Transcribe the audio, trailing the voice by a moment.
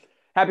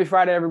Happy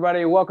Friday,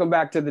 everybody. Welcome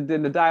back to the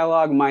diDNA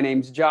Dialogue. My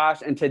name's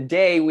Josh, and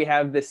today we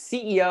have the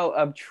CEO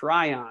of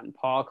Trion,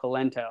 Paul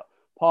Calento.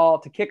 Paul,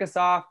 to kick us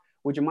off,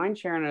 would you mind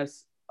sharing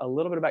us a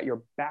little bit about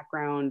your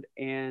background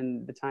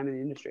and the time in the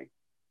industry?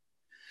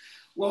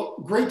 Well,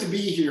 great to be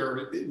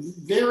here.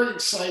 Very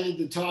excited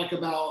to talk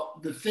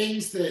about the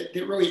things that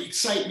really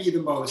excite me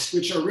the most,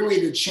 which are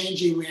really the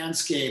changing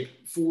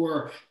landscape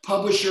for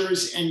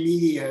publishers and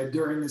media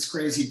during this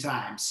crazy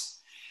times.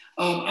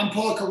 I'm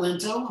Paul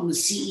Calento. I'm the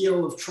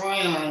CEO of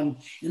Trion,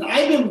 and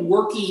I've been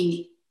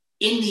working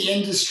in the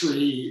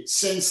industry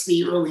since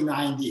the early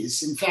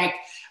 90s. In fact,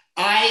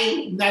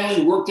 I not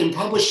only worked in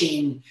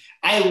publishing,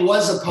 I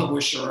was a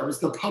publisher. I was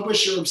the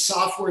publisher of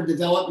Software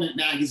Development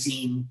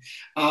Magazine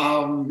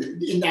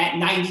in that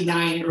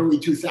 99, early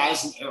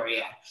 2000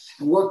 area.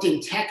 I worked in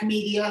tech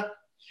media.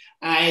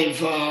 I've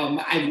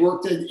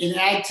worked in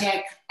ad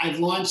tech. I've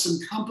launched some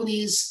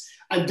companies.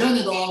 I've done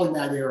it all in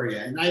that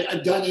area. And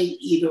I've done it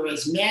either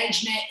as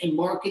management and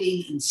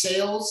marketing and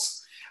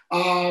sales.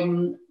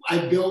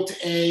 I built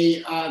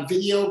a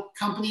video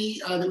company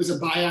that was a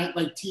buyout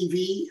like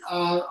TV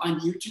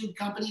on YouTube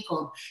company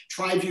called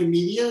Trion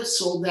Media,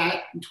 sold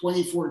that in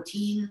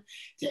 2014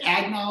 to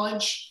Ad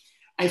Knowledge.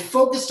 I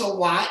focused a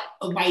lot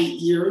of my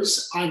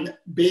years on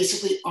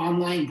basically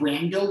online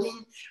brand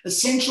building,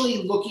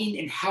 essentially looking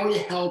at how to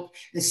help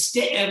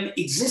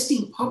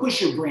existing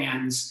publisher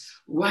brands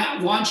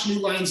launch new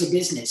lines of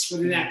business,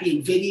 whether that be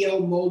in video,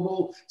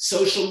 mobile,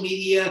 social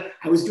media.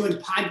 I was doing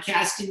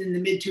podcasting in the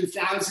mid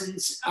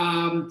 2000s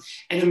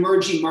and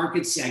emerging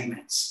market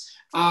segments.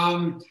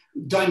 Done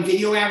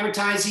video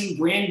advertising,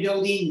 brand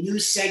building, new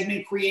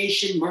segment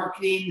creation,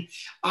 marketing.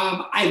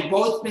 I've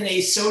both been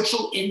a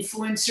social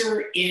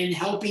influencer in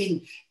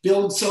helping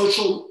build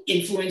social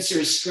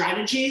influencer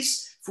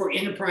strategies for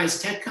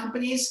enterprise tech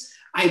companies.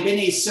 I've been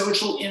a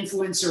social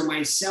influencer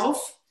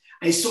myself.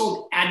 I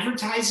sold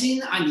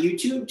advertising on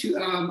YouTube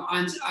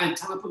on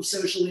top of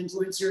social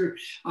influencer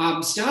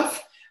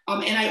stuff.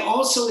 And I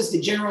also was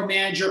the general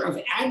manager of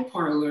Ad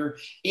Parlor,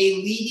 a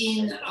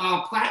leading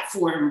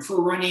platform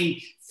for running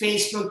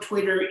Facebook,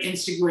 Twitter,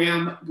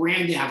 Instagram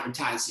brand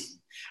advertising.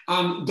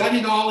 Done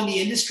it all in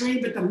the industry,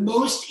 but the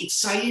most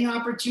exciting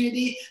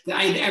opportunity that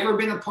I've ever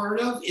been a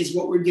part of is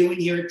what we're doing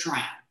here at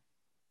Trion.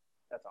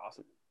 That's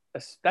awesome.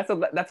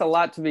 That's a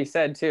lot to be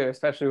said too,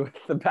 especially with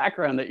the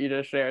background that you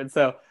just shared.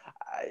 So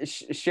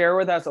share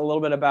with us a little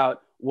bit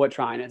about what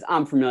Trion is.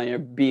 I'm familiar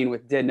being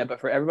with diDNA,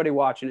 but for everybody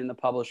watching in the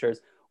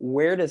publishers,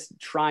 where does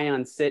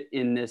Trion sit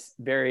in this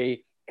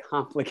very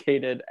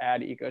complicated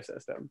ad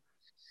ecosystem?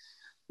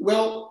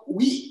 Well,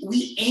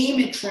 we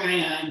aim at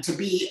Trion to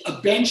be a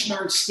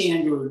benchmark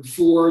standard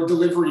for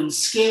delivering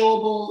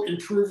scalable,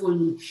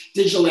 improving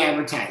digital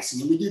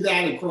advertising. And we do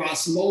that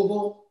across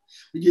mobile,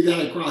 we do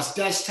that across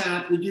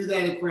desktop, we do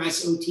that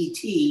across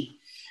OTT.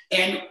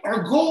 And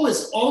our goal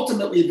is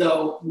ultimately,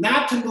 though,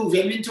 not to move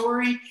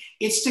inventory,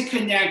 it's to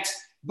connect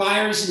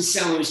buyers and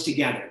sellers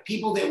together.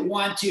 People that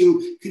want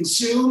to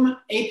consume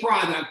a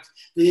product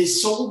that is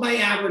sold by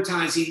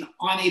advertising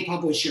on a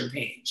publisher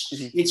page.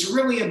 Mm-hmm. It's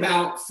really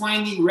about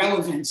finding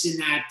relevance in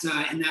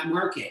that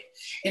market.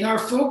 And our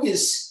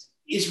focus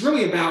is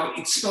really about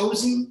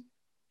exposing,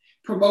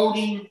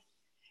 promoting,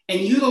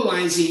 and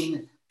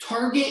utilizing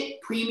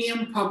target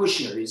premium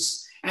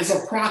publishers as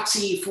a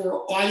proxy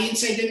for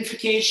audience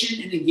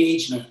identification and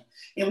engagement.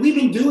 And we've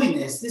been doing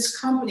this. This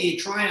company,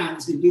 Trion,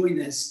 has been doing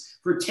this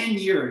for 10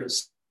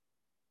 years.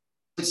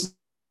 It's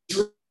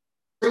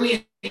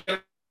really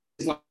an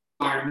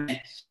environment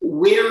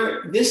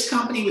where this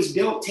company was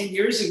built 10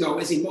 years ago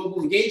as a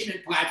mobile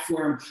engagement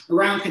platform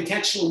around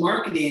contextual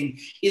marketing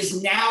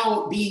is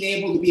now being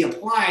able to be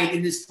applied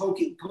in this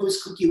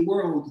post-cookie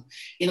world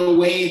in a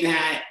way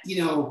that,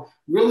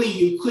 really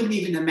you couldn't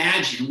even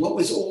imagine. What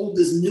was old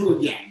is new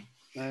again.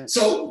 Right.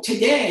 So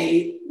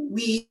today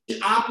we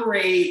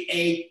operate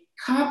a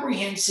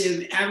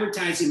comprehensive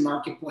advertising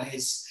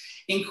marketplace,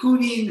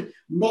 including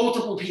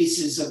multiple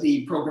pieces of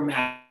the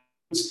programmatic.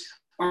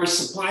 Our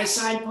supply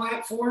side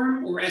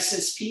platform, or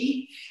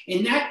SSP,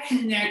 and that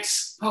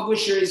connects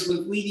publishers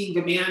with leading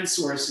demand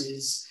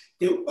sources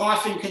that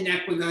often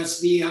connect with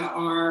us via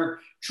our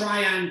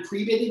Trion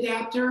pre-bid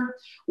adapter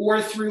or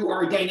through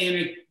our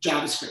dynamic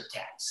JavaScript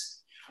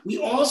tags. We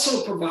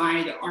also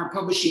provide our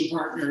publishing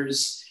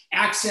partners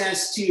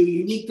access to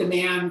unique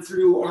demand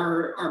through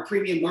our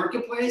premium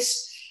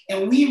marketplace.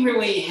 And we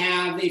really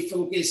have a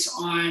focus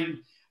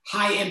on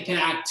high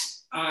impact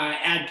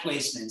ad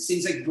placements,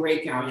 things like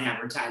breakout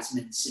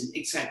advertisements, and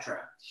et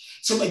cetera.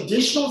 Some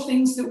additional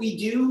things that we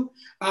do,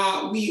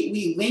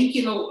 we link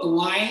and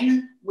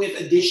align with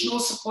additional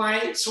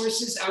supply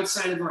sources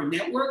outside of our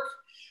network.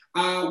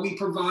 We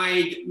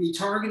provide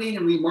retargeting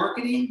and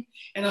remarketing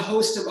and a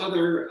host of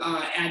other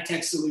ad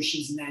tech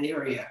solutions in that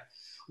area.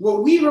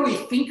 What we really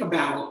think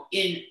about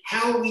in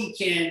how we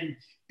can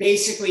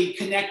basically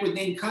connect with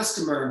end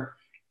customer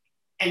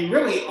and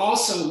really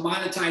also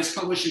monetize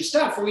publisher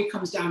stuff really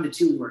comes down to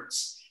two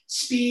words: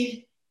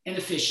 speed and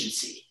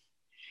efficiency.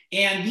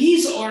 And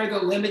these are the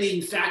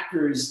limiting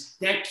factors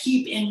that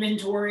keep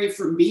inventory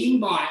from being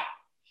bought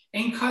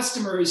and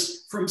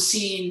customers from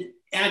seeing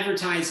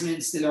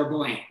advertisements that are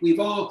blank. We've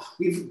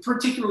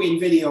particularly in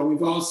video,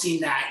 we've all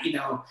seen that, and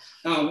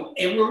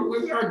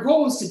our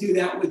goal is to do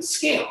that with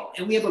scale.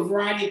 And we have a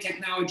variety of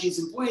technologies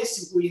in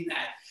place, including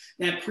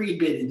that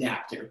pre-bid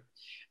adapter.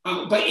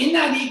 But in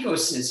that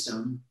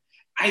ecosystem,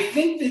 I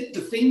think that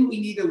the thing we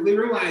need to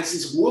realize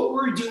is what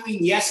we're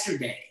doing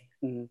yesterday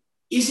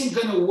isn't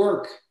going to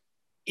work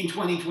in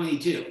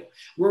 2022.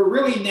 We're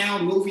really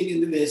now moving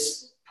into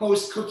this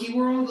post-cookie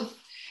world.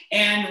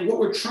 And what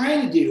we're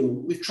trying to do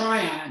with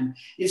Trion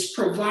is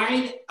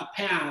provide a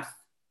path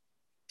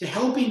to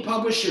helping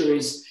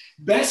publishers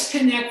best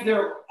connect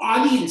their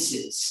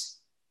audiences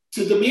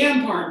to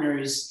demand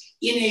partners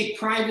in a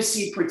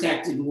privacy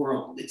protected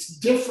world. It's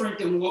different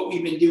than what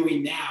we've been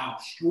doing now.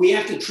 We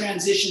have to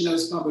transition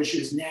those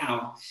publishers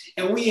now.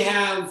 And we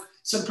have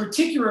some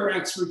particular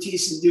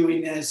expertise in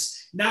doing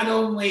this, not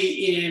only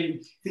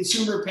in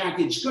consumer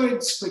packaged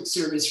goods, quick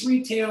service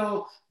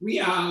retail,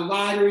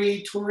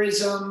 lottery,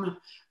 tourism,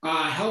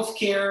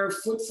 healthcare,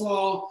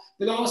 footfall,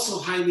 but also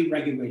highly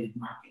regulated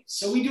markets.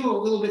 So we do a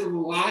little bit of a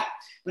lot,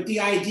 but the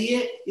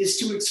idea is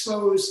to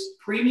expose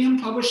premium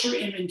publisher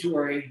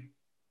inventory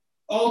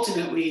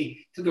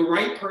ultimately to the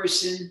right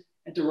person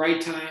at the right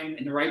time,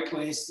 in the right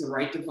place, the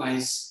right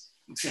device,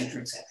 et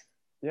cetera, et cetera.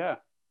 Yeah.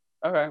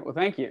 Okay. Well,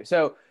 thank you.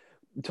 So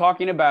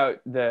talking about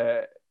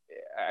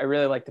I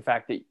really like the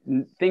fact that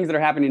things that are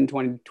happening in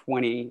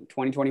 2020,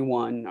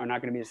 2021 are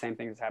not going to be the same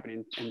things that's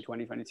happening in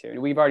 2022.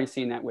 And we've already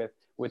seen that with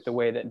the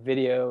way that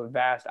video,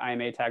 vast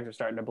IMA tags are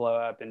starting to blow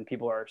up and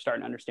people are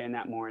starting to understand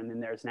that more. And then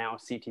there's now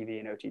CTV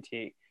and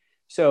OTT.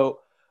 So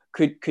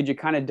could you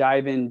kind of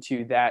dive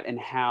into that and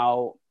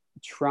how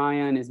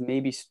Trion is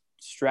maybe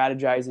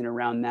strategizing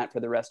around that for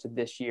the rest of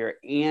this year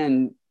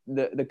and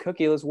the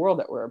cookieless world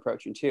that we're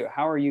approaching too?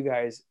 How are you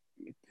guys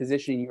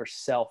positioning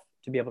yourself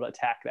to be able to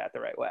attack that the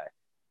right way?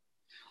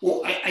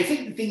 Well, I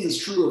think the thing is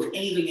true of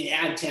anything in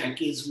ad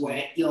tech is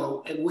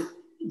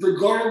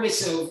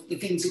regardless of the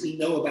things that we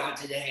know about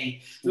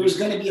today, there's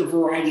going to be a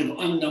variety of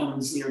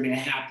unknowns that are going to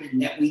happen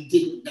that we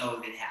didn't know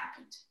that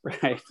happened.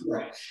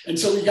 Right. And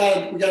so we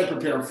got to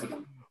prepare for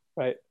them.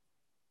 Right.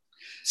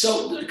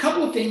 So a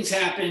couple of things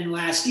happened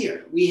last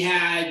year. We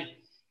had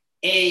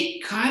a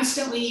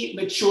constantly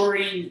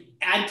maturing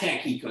ad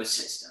tech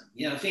ecosystem.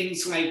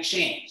 Things like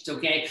changed,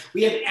 okay?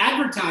 We have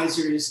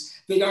advertisers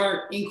that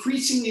are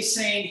increasingly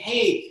saying,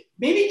 hey,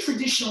 maybe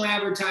traditional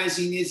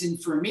advertising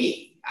isn't for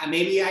me.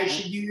 Maybe I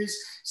should use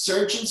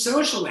search and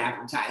social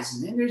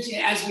advertising. And there's,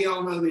 as we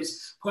all know,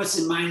 there's plus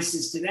and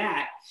minuses to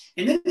that.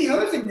 And then the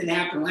other thing that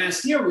happened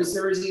last year was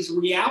there was these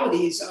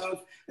realities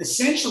of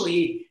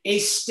essentially a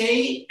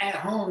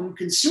stay-at-home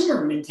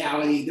consumer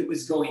mentality that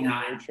was going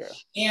on. Sure.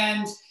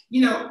 And,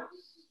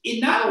 it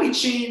not only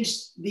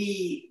changed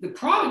the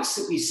products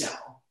that we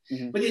sell,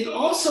 but it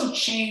also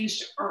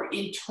changed our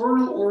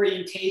internal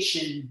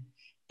orientation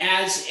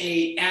as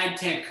a ad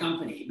tech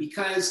company.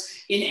 Because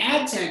in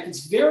ad tech,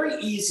 it's very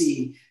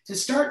easy to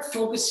start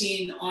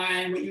focusing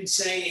on what you'd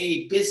say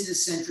a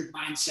business-centric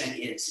mindset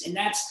is. And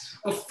that's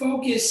a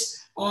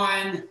focus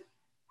on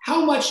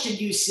how much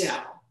did you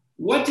sell?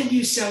 What did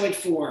you sell it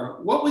for?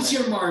 What was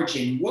your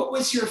margin? What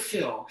was your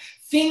fill?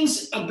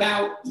 Things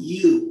about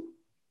you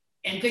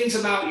and things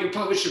about your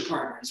publisher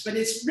partners. But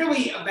it's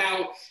really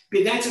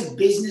that's a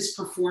business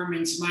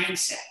performance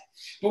mindset.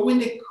 But when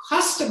the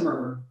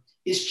customer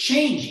is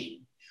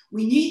changing,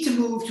 we need to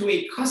move to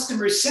a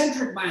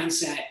customer-centric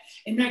mindset.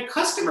 And that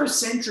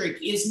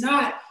customer-centric is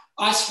not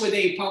us with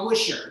a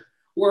publisher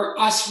or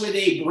us with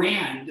a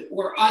brand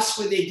or us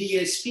with a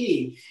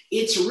DSP.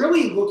 It's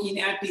really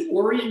looking at the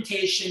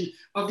orientation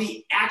of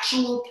the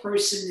actual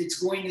person that's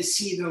going to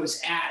see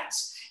those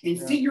ads and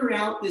figure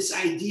out this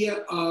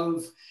idea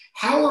of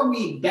how are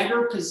we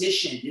better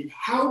positioned and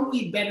how do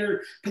we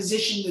better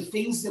position the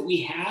things that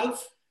we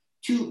have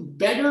to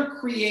better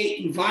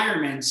create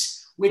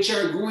environments which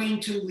are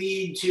going to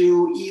lead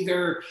to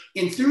either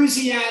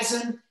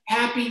enthusiasm,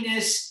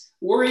 happiness,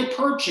 or a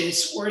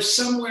purchase, or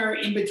somewhere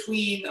in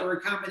between, or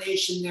a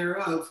combination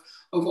thereof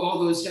of all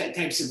those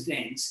types of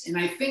things. And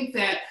I think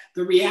that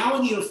the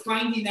reality of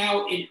finding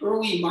out in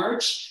early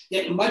March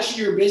that much of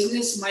your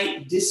business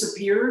might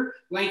disappear,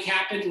 like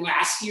happened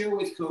last year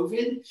with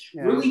COVID,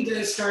 really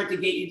does start to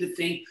get you to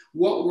think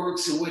what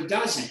works and what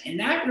doesn't. And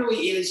that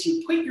really is,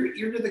 you put your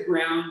ear to the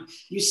ground,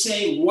 you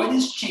say, what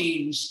has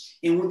changed?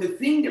 And the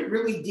thing that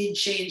really did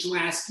change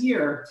last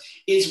year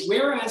is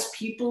whereas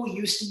people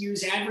used to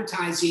use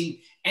advertising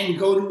and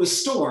go to a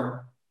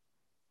store,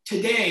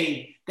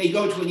 today they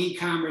go to an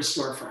e-commerce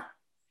storefront.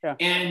 Yeah.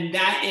 And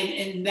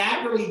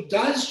that really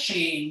does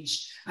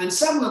change on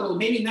some level,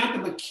 maybe not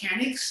the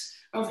mechanics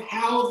of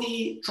how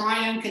the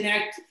Trion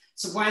Connect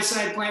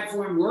supply-side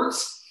platform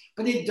works,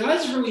 but it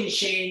does really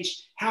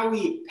change how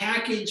we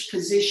package,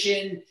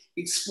 position,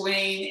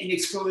 explain, and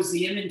expose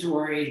the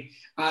inventory,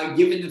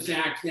 given the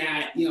fact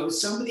that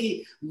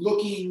somebody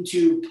looking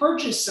to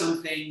purchase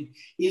something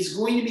is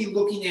going to be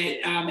looking at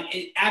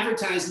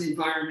advertising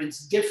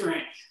environments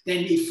different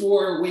than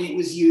before when it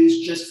was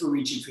used just for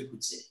reach and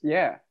frequency.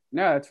 Yeah.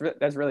 No,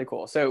 that's really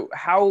cool. So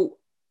how,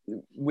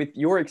 with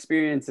your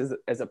experience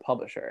as a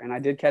publisher, and I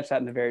did catch that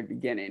in the very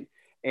beginning,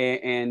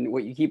 and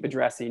what you keep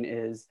addressing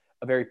is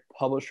a very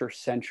publisher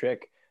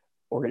centric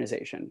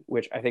organization,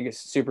 which I think is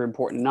super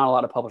important. Not a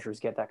lot of publishers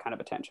get that kind of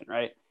attention,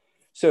 right?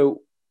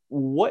 So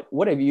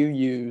what have you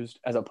used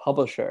as a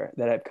publisher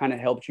that have kind of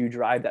helped you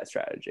drive that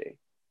strategy?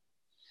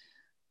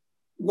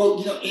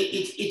 Well,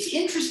 it's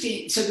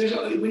interesting. So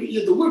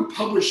the word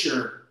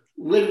publisher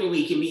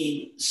literally can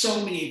mean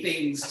so many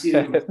things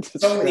to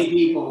so many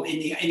people in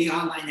the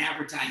online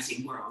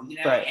advertising world.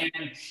 Right.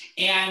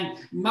 And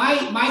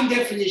my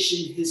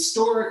definition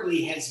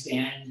historically has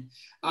been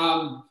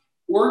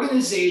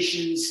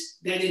organizations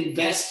that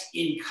invest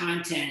in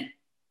content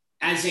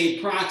as a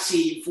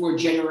proxy for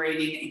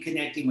generating and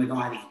connecting with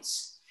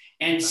audience.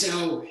 And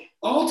so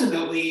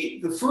ultimately,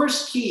 the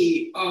first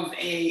key of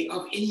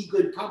any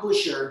good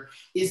publisher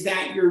is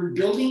that you're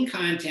building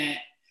content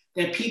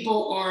that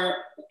people are,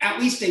 at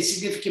least a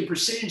significant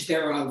percentage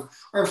thereof,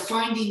 are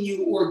finding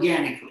you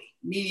organically,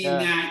 meaning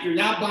that you're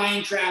not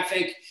buying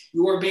traffic,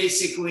 you're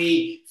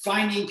basically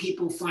finding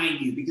people find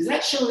you, because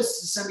that shows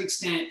to some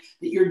extent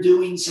that you're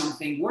doing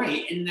something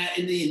right, and that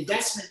in the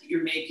investment that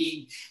you're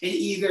making in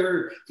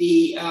either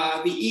the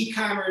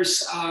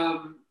e-commerce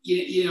that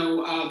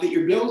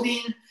you're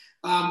building,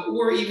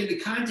 or even the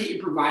content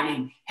you're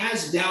providing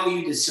has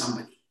value to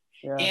somebody.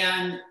 Yeah.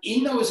 And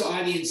in those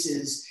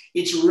audiences,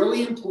 it's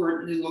really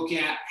important to look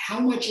at how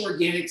much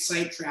organic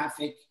site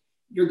traffic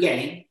you're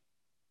getting,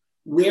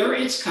 where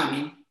it's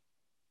coming,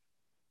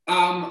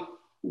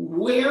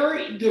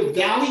 where the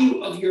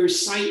value of your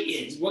site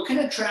is. What kind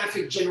of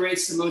traffic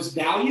generates the most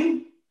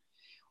value?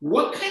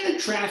 What kind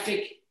of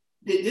traffic,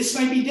 this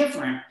might be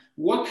different,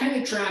 what kind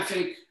of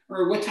traffic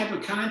or what type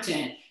of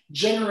content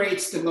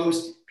generates the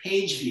most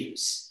page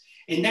views?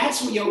 And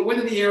that's what, one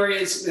of the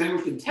areas that I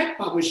work in tech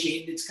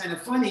publishing that's kind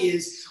of funny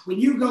is when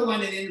you go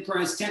on an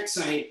enterprise tech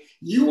site,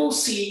 you will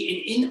see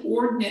an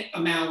inordinate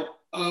amount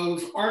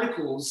of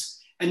articles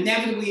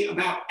inevitably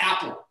about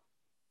Apple.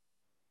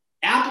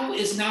 Apple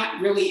is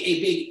not really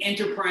a big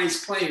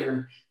enterprise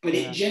player, but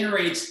it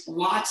generates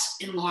lots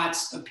and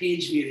lots of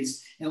page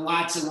views and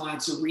lots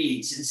of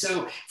reads. And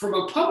so from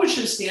a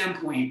publisher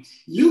standpoint,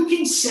 you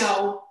can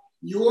sell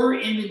your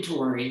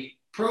inventory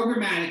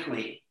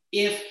programmatically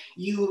if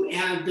you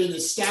have been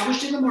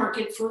established in the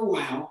market for a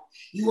while,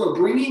 you are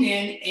bringing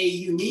in a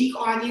unique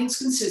audience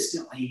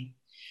consistently,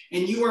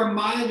 and you are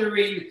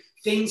monitoring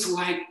things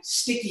like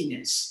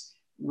stickiness.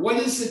 What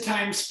is the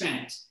time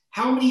spent?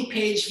 How many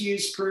page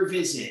views per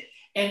visit?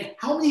 And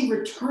how many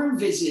return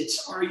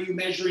visits are you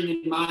measuring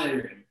and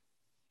monitoring?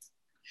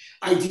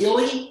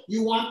 Ideally,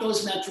 you want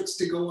those metrics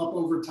to go up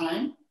over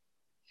time.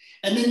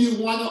 And then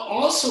you want to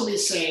also be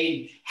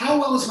saying, how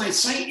well is my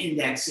site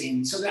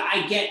indexing so that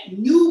I get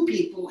new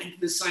people into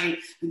the site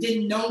that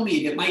didn't know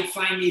me, that might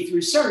find me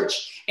through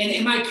search? And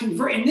am I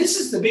convert? And this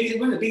is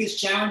one of the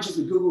biggest challenges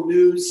with Google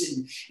News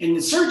and in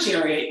the search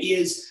area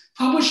is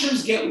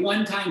publishers get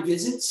one-time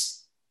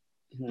visits,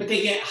 but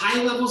they get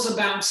high levels of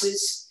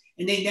bounces,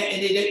 and they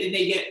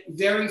get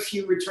very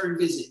few return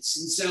visits.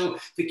 And so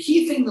the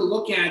key thing to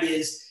look at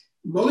is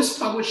most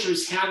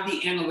publishers have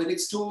the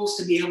analytics tools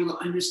to be able to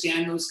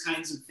understand those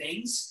kinds of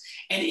things.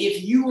 And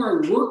if you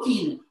are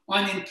working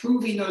on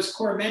improving those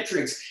core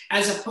metrics,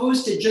 as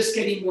opposed to just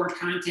getting more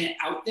content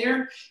out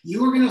there,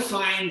 you are going to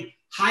find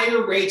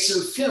higher rates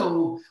of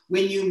fill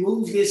when you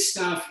move this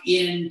stuff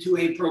into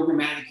a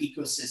programmatic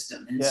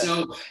ecosystem. And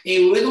so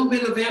a little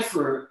bit of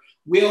effort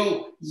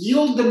will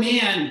yield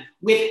demand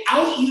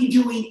without you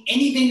doing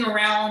anything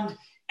around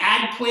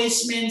ad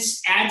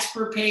placements, ads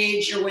per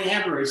page, or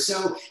whatever.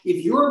 So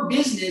if your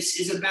business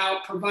is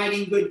about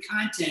providing good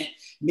content,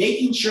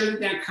 making sure that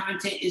that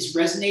content is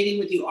resonating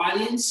with the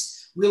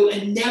audience will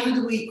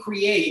inevitably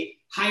create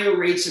higher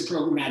rates of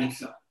programmatic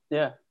fill.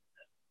 Yeah.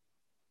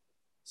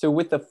 So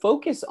with the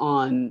focus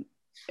on,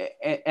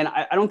 and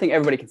I don't think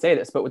everybody can say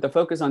this, but with the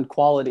focus on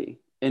quality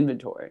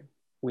inventory,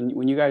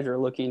 when you guys are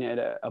looking at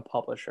a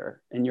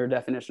publisher and your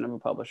definition of a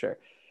publisher,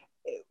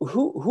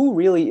 who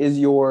really is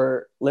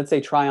your, let's say,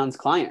 Trion's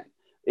client?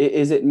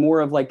 Is it more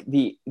of like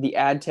the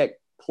ad tech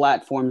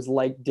platforms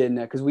like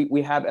diDNA? Because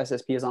we have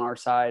SSPs on our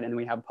side and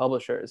we have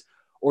publishers.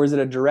 Or is it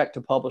a direct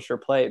to publisher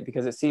play?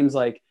 Because it seems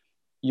like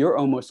you're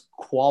almost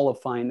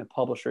qualifying the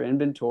publisher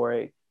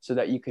inventory so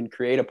that you can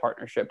create a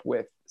partnership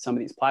with some of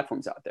these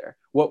platforms out there.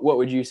 What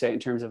would you say in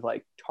terms of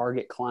like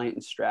target client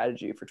and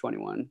strategy for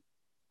 21?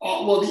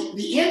 Well,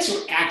 the answer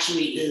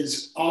actually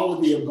is all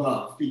of the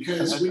above,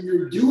 because when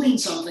you're doing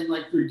something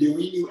like you're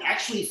doing, you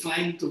actually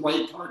find the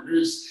right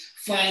partners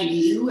find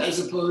you as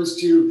opposed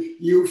to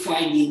you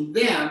finding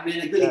them.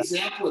 And a good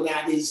example of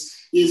that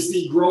is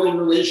the growing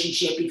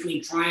relationship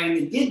between Trion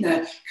and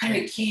diDNA kind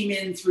of came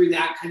in through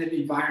that kind of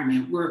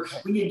environment where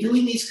when you're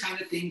doing these kind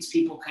of things,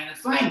 people kind of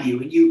find you,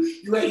 and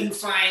you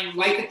find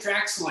like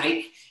attracts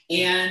like.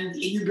 and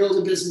you build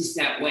a business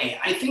that way.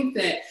 I think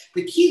that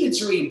the key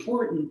that's really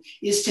important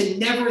is to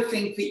never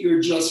think that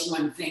you're just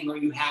one thing or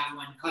you have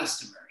one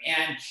customer.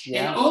 And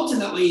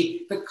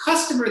ultimately, the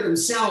customer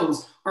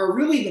themselves are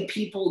really the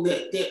people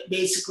that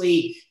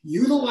basically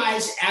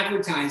utilize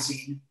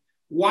advertising,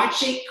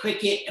 watch it,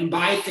 click it, and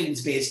buy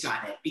things based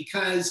on it.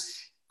 Because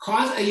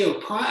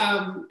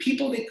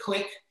people that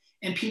click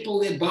and people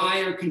that buy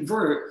or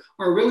convert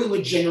are really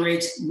what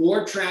generates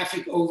more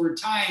traffic over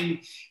time,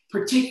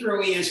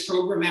 particularly as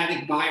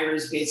programmatic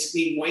buyers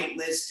basically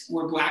whitelist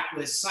or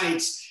blacklist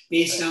sites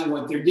based on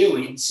what they're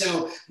doing.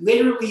 So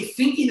literally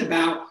thinking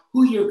about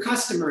who your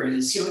customer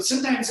is.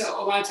 Sometimes, a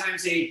lot of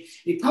times a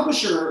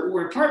publisher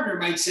or a partner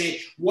might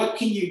say, what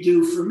can you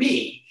do for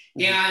me?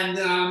 And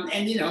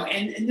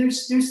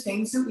there's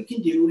things that we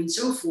can do and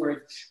so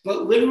forth.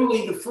 But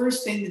literally the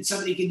first thing that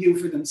somebody can do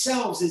for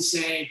themselves is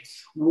say,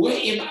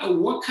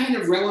 what kind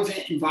of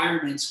relevant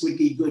environments would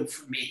be good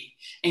for me?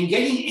 And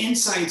getting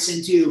insights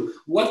into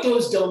what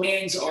those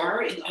domains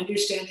are and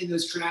understanding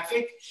those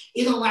traffic,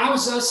 it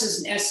allows us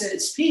as an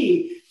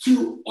SSP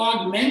to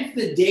augment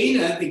the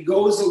data that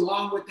goes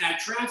along with that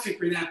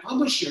traffic or that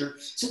publisher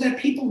so that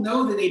people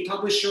know that a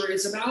publisher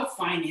is about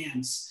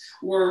finance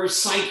or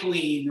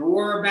cycling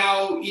or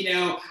about,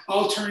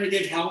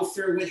 alternative health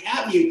or what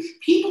have you.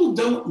 People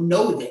don't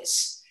know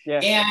this. Yeah.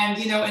 And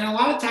a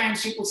lot of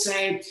times people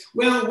say,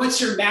 well,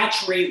 what's your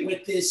match rate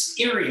with this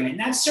area? And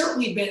that's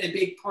certainly been a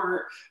big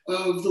part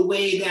of the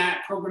way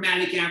that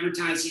programmatic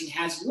advertising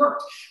has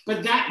worked.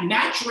 But that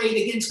match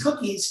rate against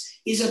cookies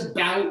is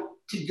about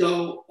to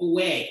go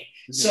away.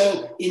 Mm-hmm.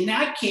 So in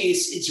that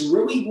case, it's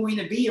really going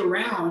to be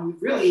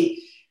around really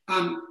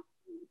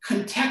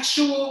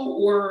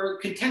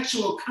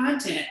contextual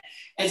content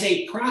as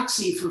a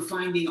proxy for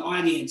finding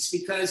audience,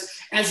 because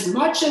as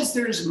much as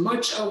there's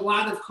a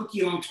lot of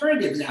cookie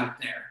alternatives out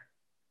there,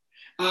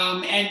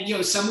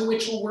 and some of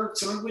which will work,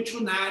 some of which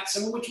will not,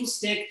 some of which will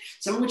stick,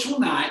 some of which will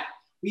not,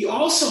 we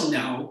also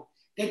know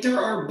that there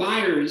are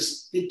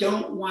buyers that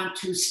don't want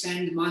to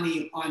spend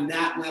money on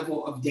that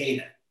level of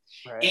data.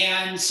 Right.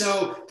 And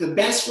so the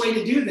best way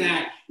to do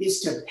that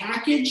is to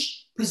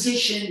package,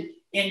 position,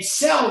 and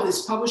sell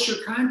this publisher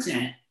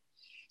content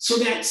so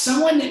that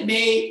someone that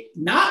may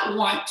not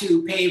want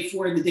to pay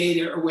for the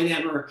data or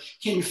whatever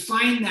can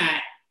find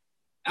that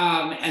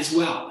as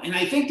well. And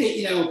I think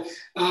that,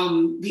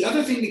 the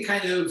other thing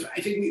that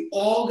I think we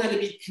all got to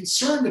be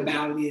concerned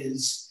about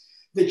is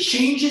the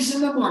changes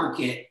in the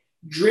market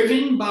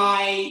driven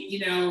by,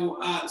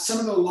 some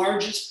of the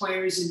largest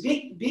players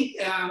in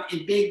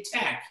big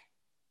tech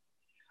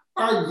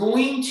are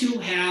going to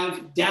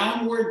have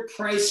downward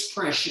price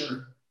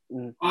pressure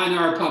on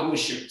our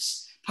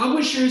publishers.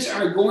 Publishers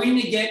are going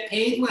to get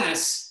paid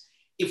less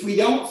if we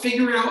don't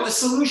figure out a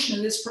solution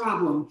to this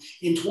problem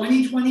in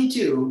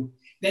 2022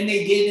 than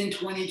they did in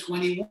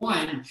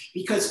 2021,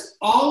 because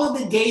all of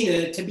the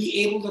data to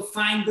be able to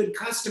find good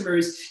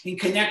customers and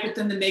connect with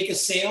them to make a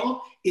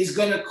sale is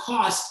going to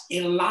cost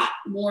a lot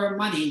more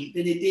money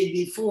than it did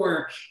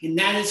before. And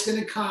that is going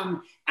to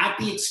come at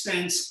the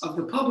expense of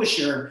the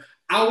publisher.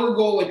 Our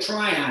goal at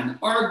Trion,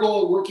 our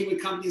goal working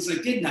with companies like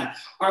diDNA,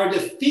 are to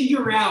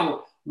figure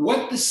out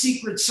what the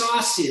secret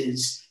sauce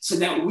is so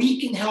that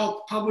we can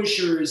help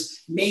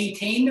publishers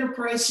maintain their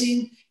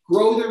pricing,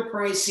 grow their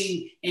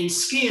pricing, and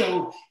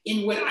scale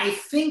in what I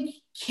think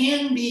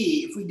can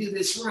be, if we do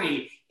this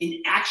right,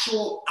 an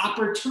actual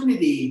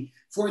opportunity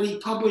for the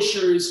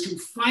publishers to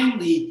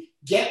finally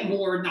get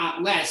more,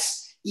 not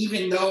less,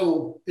 even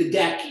though the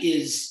deck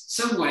is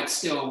somewhat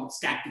still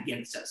stacked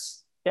against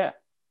us. Yeah.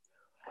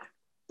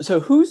 So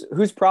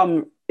whose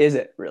problem is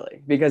it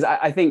really? Because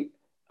I think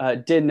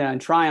diDNA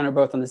and Trion are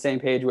both on the same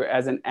page, where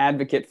as an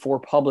advocate for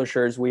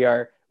publishers, we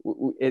are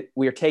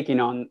taking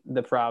on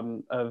the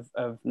problem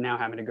of now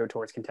having to go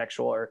towards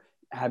contextual or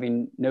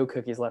having no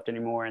cookies left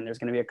anymore. And there's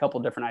going to be a couple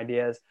different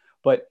ideas,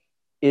 but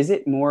is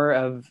it more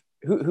of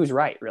who's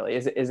right really?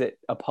 Is it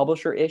a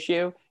publisher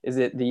issue? Is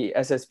it the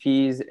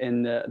SSPs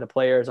and the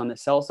players on the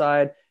sell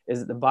side?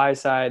 Is it the buy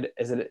side?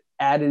 Is it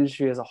ad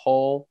industry as a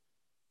whole?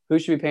 Who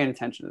should be paying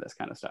attention to this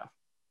kind of stuff?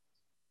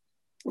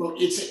 Well,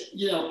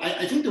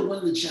 I think that one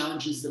of the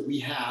challenges that we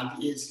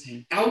have is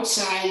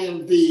outside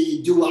of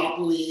the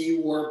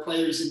duopoly or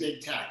players in big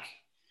tech,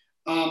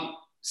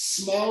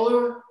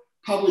 smaller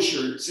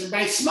publishers, and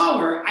by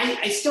smaller,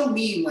 I still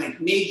mean like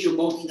major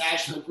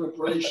multinational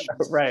corporations,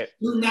 right,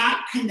 do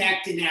not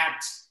connect and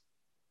act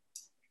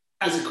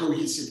as a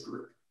cohesive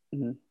group.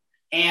 Mm-hmm.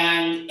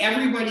 And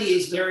everybody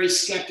is very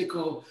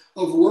skeptical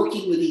of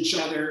working with each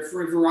other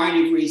for a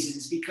variety of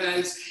reasons,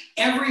 because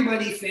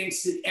everybody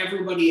thinks that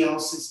everybody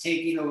else is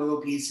taking a little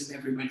piece of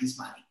everybody's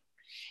money.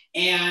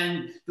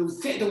 And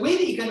the way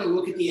that you got to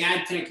look at the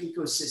ad tech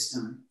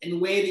ecosystem and the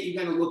way that you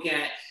got to look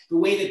at the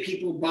way that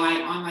people buy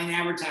online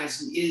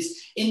advertising is,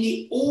 in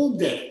the old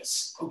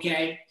days,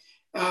 okay,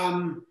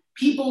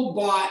 people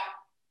bought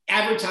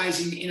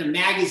advertising in a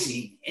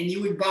magazine, and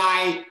you would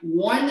buy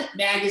one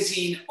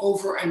magazine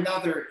over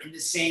another in the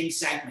same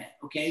segment.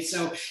 Okay,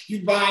 so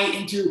you'd buy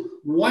into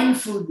one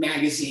food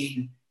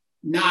magazine,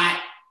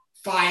 not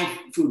 5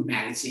 food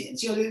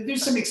magazines.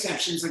 There's some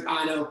exceptions like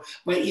auto,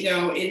 but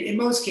in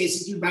most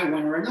cases you buy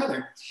one or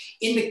another.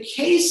 In the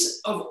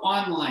case of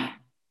online,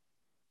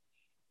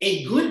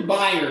 a good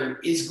buyer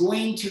is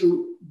going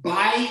to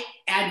buy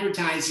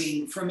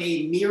advertising from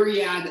a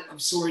myriad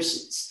of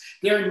sources.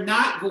 They're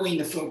not going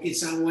to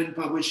focus on one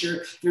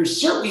publisher. They're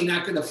certainly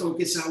not going to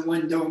focus on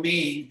one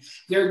domain.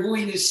 They're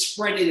going to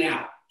spread it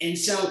out. And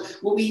so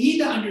what we need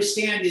to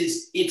understand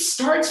is it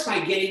starts by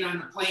getting on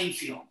the playing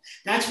field.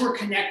 That's where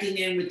connecting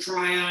in with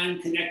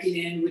Trion, connecting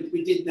in with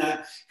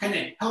diDNA kind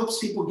of helps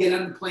people get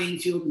on the playing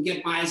field and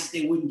get buys that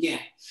they wouldn't get.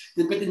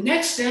 But the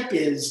next step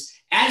is,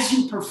 as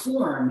you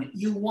perform,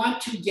 you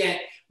want to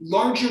get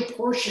larger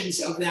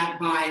portions of that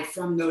buy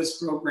from those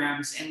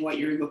programs and what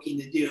you're looking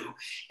to do.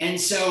 And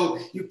so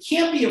you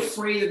can't be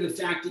afraid of the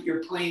fact that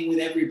you're playing with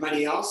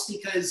everybody else,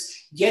 because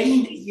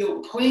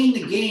playing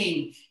the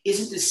game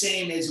isn't the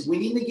same as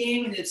winning the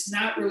game, and it's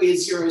not really a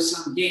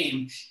zero-sum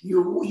game.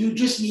 You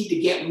just need to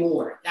get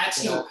more.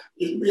 That's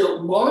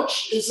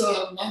March is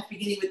a month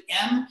beginning with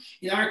M.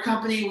 In our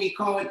company, we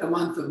call it the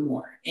month of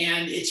more.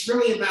 And it's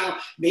really about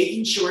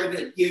making sure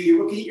that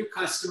you're looking at your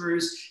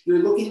customers, you're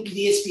looking at the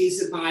DSPs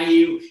that buy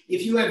you.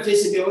 If you have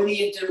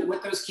visibility into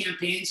what those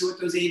campaigns or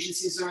what those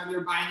agencies are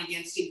they're buying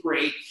against, it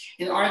great.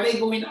 And are they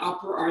going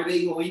up or are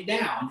they going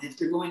down? If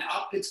they're going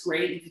up, it's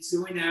great. If it's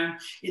going down,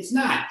 it's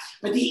not.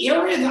 But the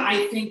area that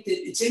I think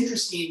that it's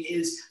interesting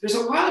is there's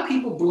a lot of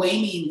people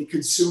blaming the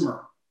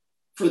consumer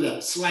for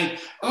this. Like,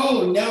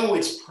 oh no,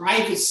 it's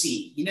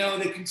privacy.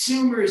 The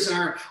consumers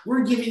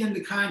we're giving them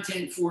the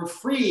content for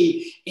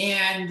free,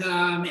 and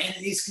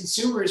these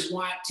consumers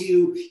want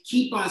to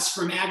keep us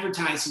from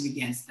advertising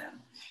against them.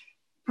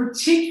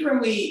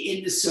 Particularly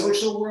in the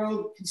social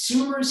world,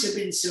 consumers have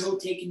been so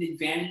taken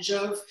advantage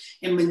of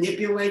and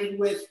manipulated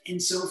with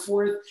and so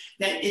forth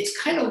that it's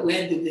kind of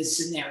led to this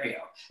scenario.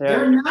 Yeah.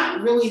 They're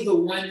not really the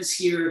ones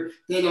here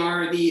that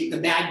are the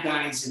bad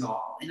guys at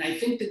all. And I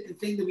think that the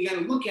thing that we got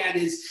to look at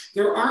is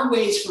there are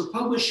ways for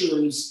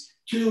publishers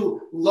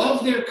to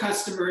love their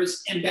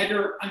customers and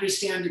better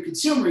understand their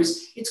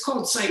consumers. It's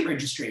called site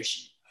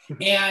registration.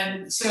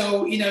 And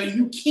so,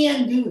 you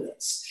can do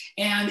this.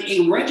 And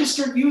a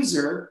registered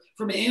user,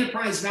 from an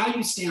enterprise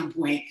value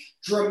standpoint,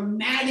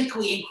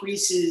 dramatically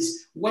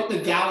increases what the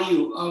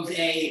value of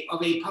a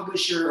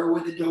publisher or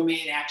what the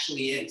domain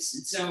actually is.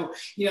 And so,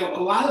 a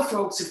lot of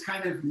folks have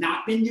kind of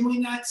not been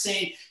doing that,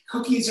 saying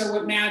cookies are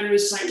what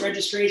matters, site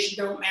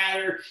registration don't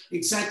matter,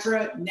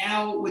 etc.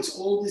 Now what's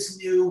old is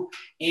new,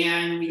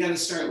 and we got to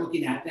start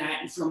looking at that.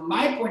 And from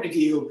my point of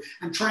view,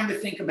 I'm trying to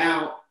think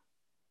about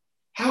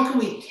how can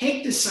we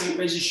take the site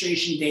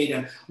registration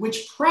data,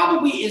 which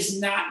probably is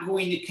not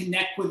going to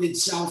connect with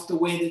itself the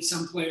way that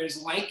some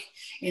players like,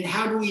 and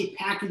how do we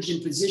package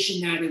and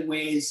position that in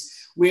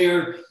ways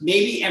where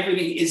maybe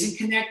everything isn't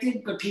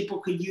connected, but people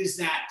could use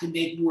that to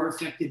make more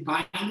effective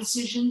buying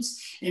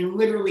decisions and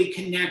literally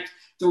connect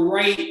the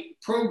right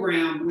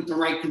program with the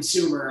right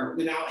consumer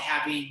without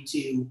having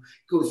to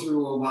go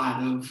through a lot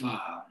of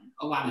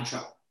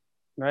trouble.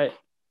 Right.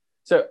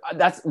 So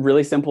that's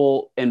really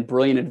simple and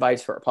brilliant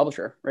advice for a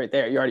publisher right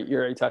there. You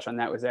already touched on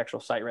that, was the actual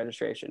site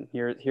registration.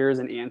 Here's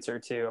an answer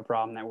to a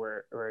problem that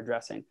we're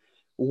addressing.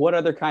 What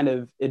other kind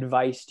of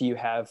advice do you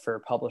have for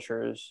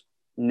publishers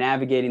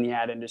navigating the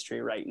ad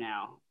industry right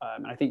now?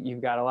 And I think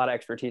you've got a lot of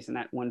expertise in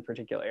that one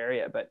particular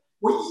area, but.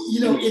 Well,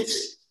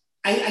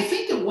 I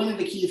think that one of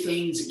the key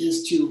things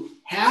is to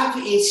have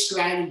a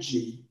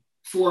strategy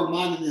for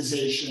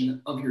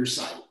monetization of your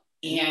site.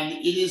 And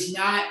it is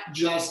not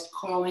just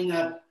calling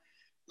up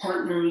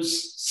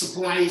partners,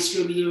 supply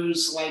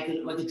distributors like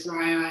a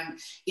Trion.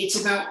 It's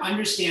about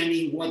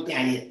understanding what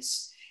that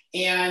is.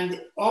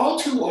 And all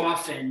too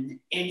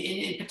often,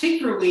 and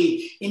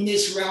particularly in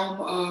this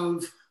realm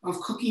of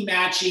cookie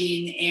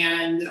matching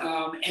and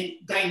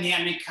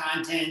dynamic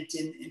content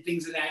and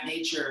things of that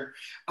nature,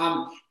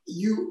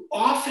 you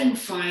often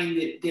find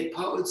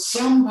that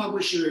some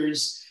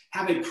publishers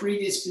have a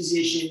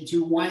predisposition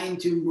to wanting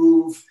to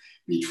move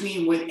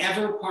between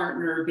whatever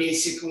partner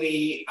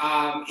basically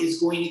is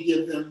going to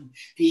give them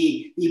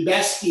the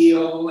best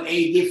deal,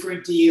 a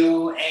different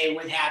deal, a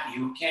what have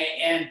you, okay?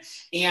 And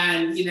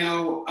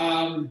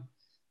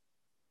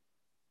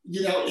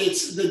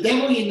it's the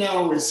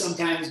devil is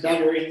sometimes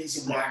better in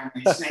these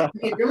environments. And I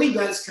think it really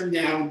does come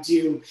down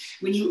to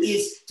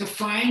to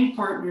find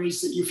partners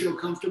that you feel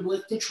comfortable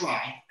with to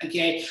try,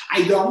 okay?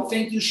 I don't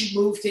think you should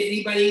move to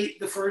anybody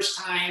the first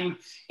time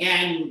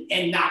and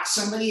knock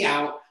somebody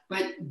out.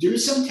 But do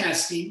some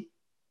testing,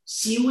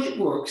 see what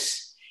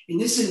works. In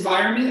this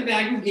environment of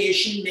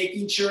aggregation,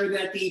 making sure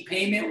that the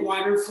payment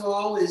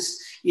waterfall is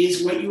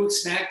what you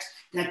expect,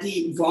 that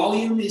the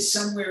volume is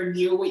somewhere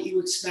near what you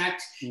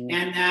expect,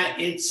 and that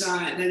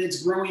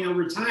it's growing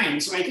over time.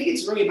 So I think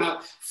it's really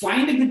about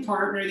find a good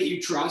partner that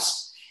you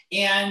trust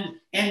and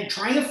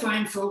try to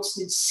find folks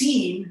that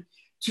seem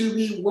to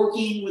be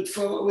working with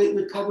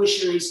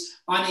publishers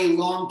on a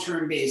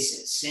long-term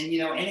basis, and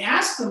and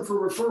ask them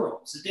for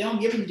referrals. If they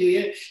don't give them to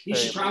you, you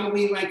should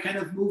probably like kind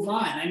of move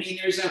on. I mean,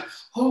 there's a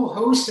whole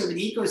host of an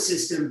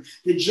ecosystem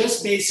that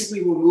just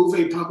basically will move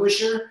a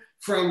publisher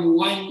from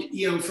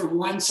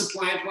one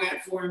supply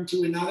platform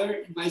to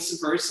another and vice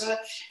versa.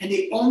 And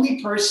the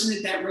only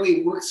person that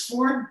really works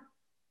for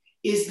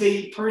is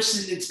the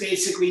person that's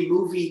basically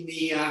moving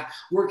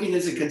working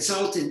as a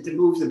consultant to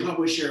move the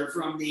publisher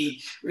from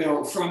the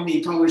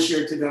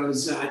publisher to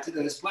those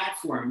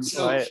platforms.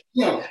 So right.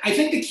 I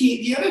think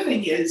the other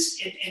thing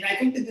is, and I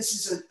think that this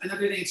is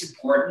another thing that's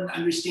important to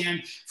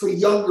understand for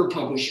younger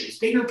publishers.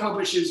 Bigger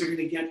publishers are going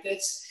to get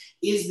this,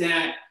 is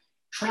that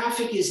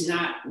traffic is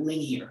not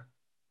linear.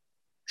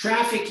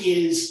 Traffic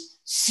is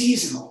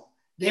seasonal.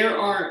 There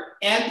are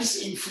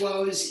ebbs and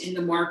flows in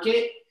the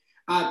market.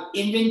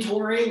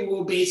 Inventory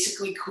will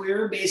basically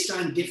clear based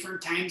on different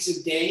times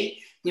of day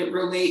that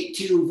relate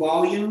to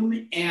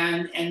volume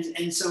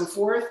and so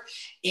forth.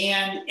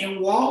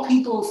 And while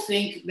people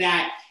think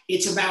that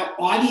it's about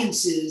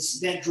audiences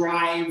that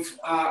drive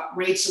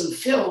rates of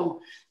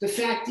fill, the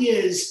fact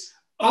is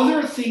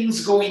other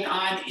things going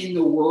on in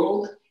the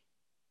world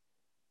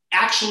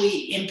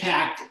actually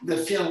impact the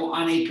fill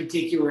on a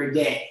particular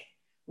day,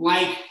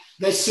 like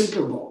the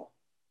Super Bowl,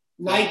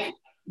 like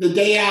the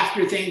day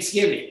after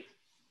Thanksgiving.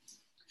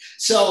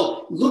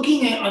 So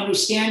looking at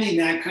understanding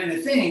that kind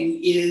of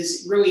thing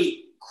is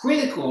really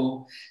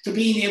critical to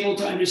being able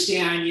to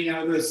understand,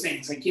 those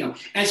things, like,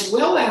 as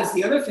well as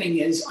the other thing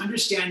is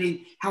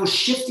understanding how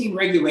shifting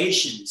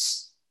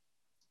regulations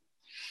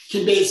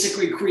can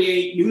basically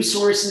create new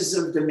sources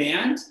of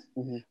demand,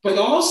 but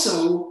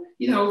also,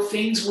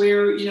 things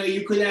where,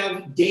 you could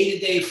have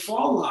day-to-day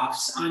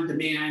fall-offs on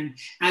demand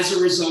as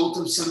a result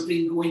of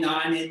something going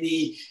on in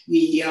the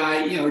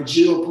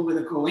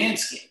geopolitical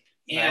landscape.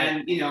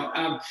 And,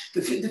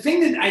 the thing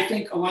that I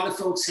think a lot of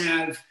folks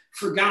have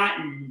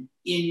forgotten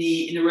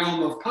in the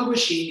realm of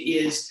publishing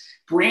is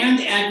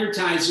brand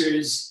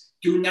advertisers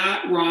do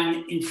not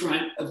run in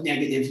front of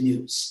negative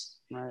news.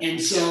 Right. And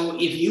so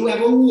if you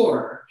have a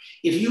war,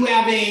 if you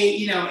have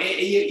it's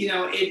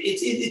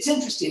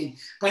interesting,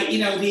 but,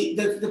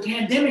 the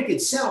pandemic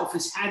itself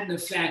has had an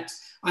effect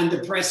on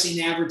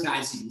depressing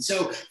advertising.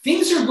 So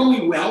things are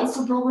going well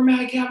for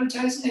programmatic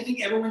advertising. I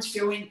think everyone's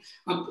feeling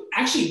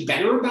actually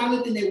better about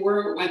it than they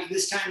were like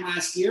this time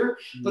last year.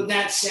 But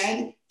that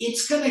said,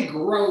 it's going to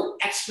grow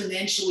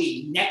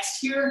exponentially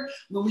next year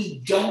when we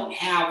don't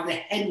have the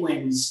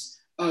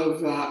headwinds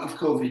of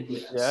COVID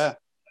with us. Yeah,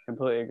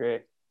 completely agree.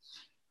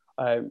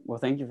 Well,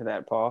 thank you for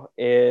that, Paul.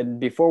 And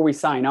before we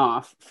sign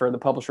off, for the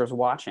publishers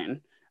watching,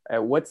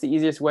 what's the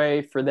easiest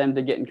way for them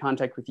to get in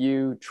contact with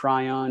you,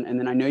 Trion? And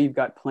then I know you've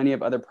got plenty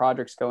of other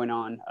projects going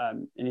on.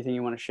 Anything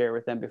you want to share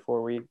with them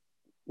before we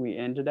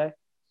end today?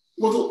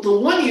 Well, the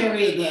one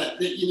area that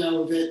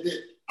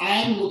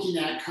I'm looking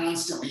at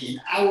constantly, and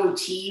our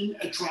team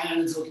at Trion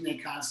is looking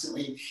at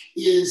constantly,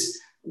 is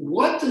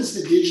what does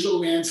the digital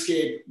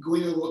landscape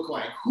going to look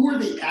like? Who are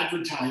the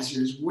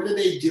advertisers? What are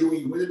they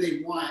doing? What do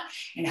they want?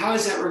 And how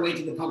does that relate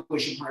to the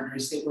publisher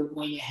partners that we're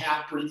going to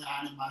have bring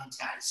on and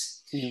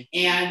monetize? Mm-hmm.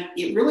 And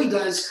it really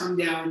does come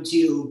down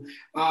to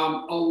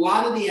a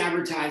lot of the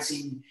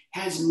advertising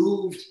has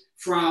moved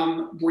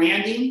from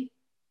branding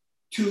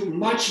to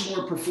much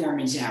more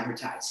performance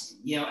advertising.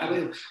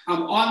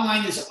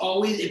 Online is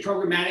always,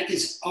 programmatic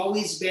has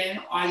always been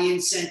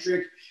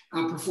audience-centric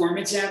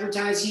performance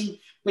advertising,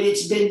 but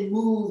it's been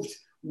moved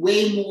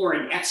way more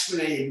and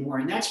expedited more,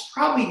 and that's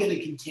probably going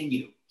to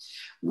continue.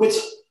 What's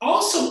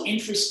also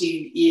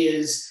interesting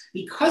is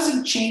because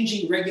of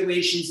changing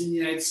regulations in the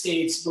United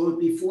States, both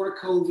before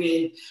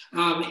COVID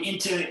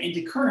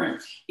into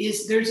current,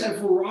 is there's a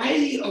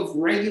variety of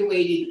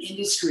regulated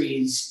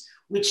industries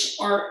which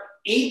are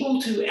able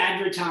to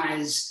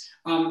advertise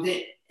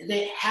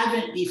that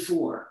haven't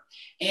before.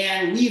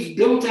 And we've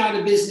built out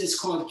a business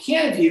called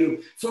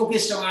CanView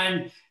focused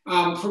on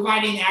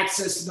providing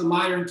access to the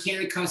modern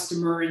Canna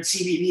customer and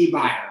CBD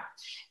buyer.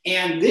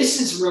 And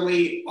this is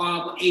really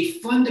a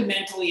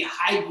fundamentally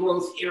high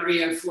growth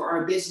area for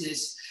our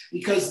business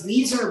because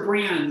these are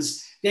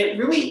brands that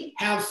really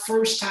have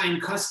first time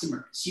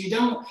customers. You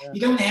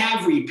don't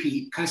have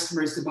repeat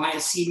customers to buy a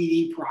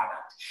CBD product.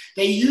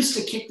 They used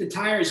to kick the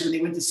tires when they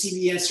went to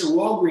CVS or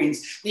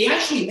Walgreens.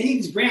 Many of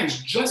these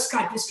brands just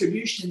got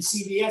distribution in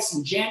CVS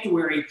in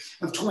January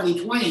of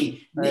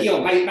 2020.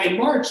 Right. By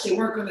March, they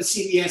weren't going to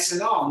CVS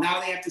at all. Now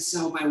they have to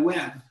sell by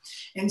web.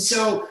 And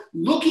so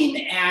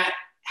looking at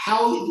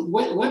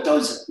what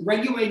those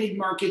regulated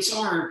markets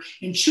are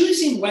and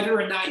choosing whether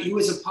or not you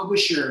as a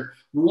publisher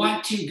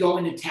want to go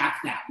and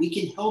attack that. We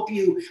can help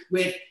you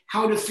with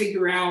how to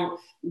figure out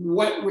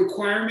what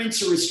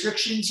requirements or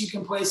restrictions you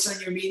can place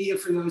on your media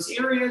for those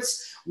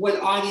areas,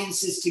 what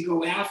audiences to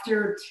go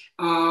after,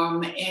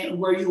 and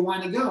where you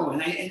want to go.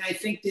 And I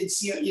think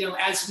that's,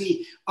 as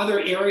the other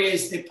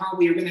areas that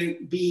probably are going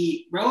to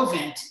be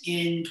relevant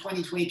in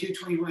 2022,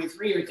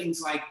 2023 are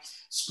things like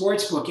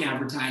sportsbook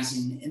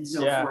advertising and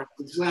so forth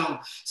as well.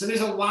 So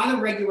there's a lot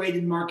of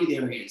regulated market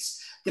areas.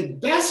 The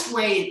best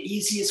way and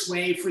easiest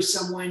way for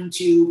someone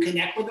to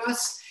connect with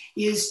us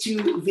is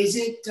to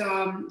visit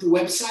the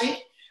website,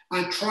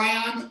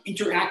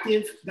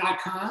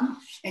 trioninteractive.com,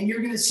 and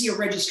you're going to see a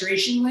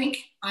registration link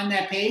on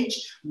that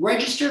page.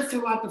 Register,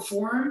 fill out the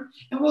form,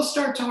 and we'll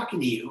start talking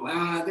to you.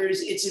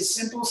 It's as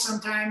simple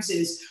sometimes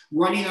as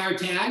running our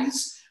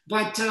tags,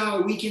 but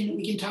we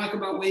can talk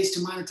about ways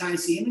to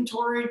monetize the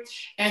inventory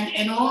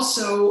and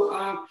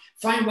also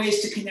find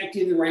ways to connect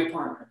you to the right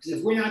partner. Because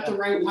if we're not the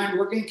right one,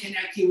 we're going to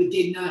connect you with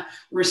diDNA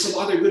or some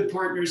other good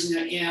partners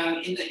in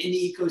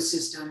the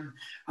ecosystem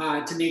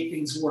to make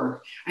things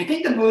work. I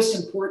think the most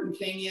important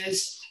thing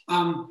is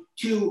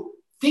to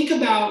think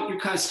about your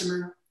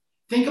customer,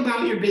 think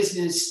about your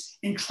business,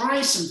 and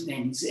try some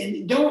things.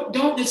 And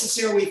don't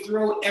necessarily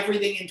throw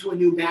everything into a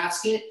new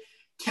basket.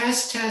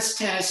 Test, test,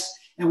 test.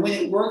 And when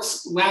it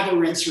works, lather,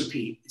 rinse,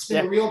 repeat. It's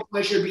been a real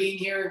pleasure being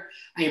here.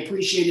 I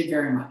appreciate it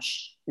very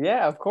much.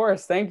 Yeah, of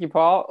course. Thank you,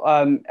 Paul.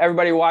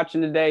 Everybody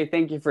watching today,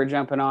 thank you for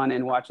jumping on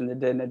and watching the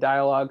diDNA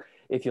dialogue.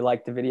 If you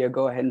liked the video,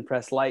 go ahead and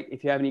press like.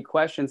 If you have any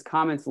questions,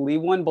 comments,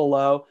 leave one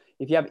below.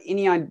 If you have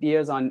any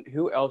ideas on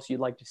who else you'd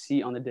like to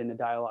see on the diDNA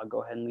dialogue,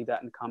 go ahead and leave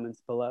that in the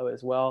comments below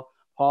as well.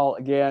 Paul,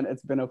 again,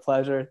 it's been a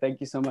pleasure. Thank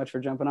you so much for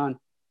jumping on.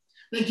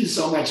 Thank you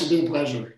so much. It's been a pleasure.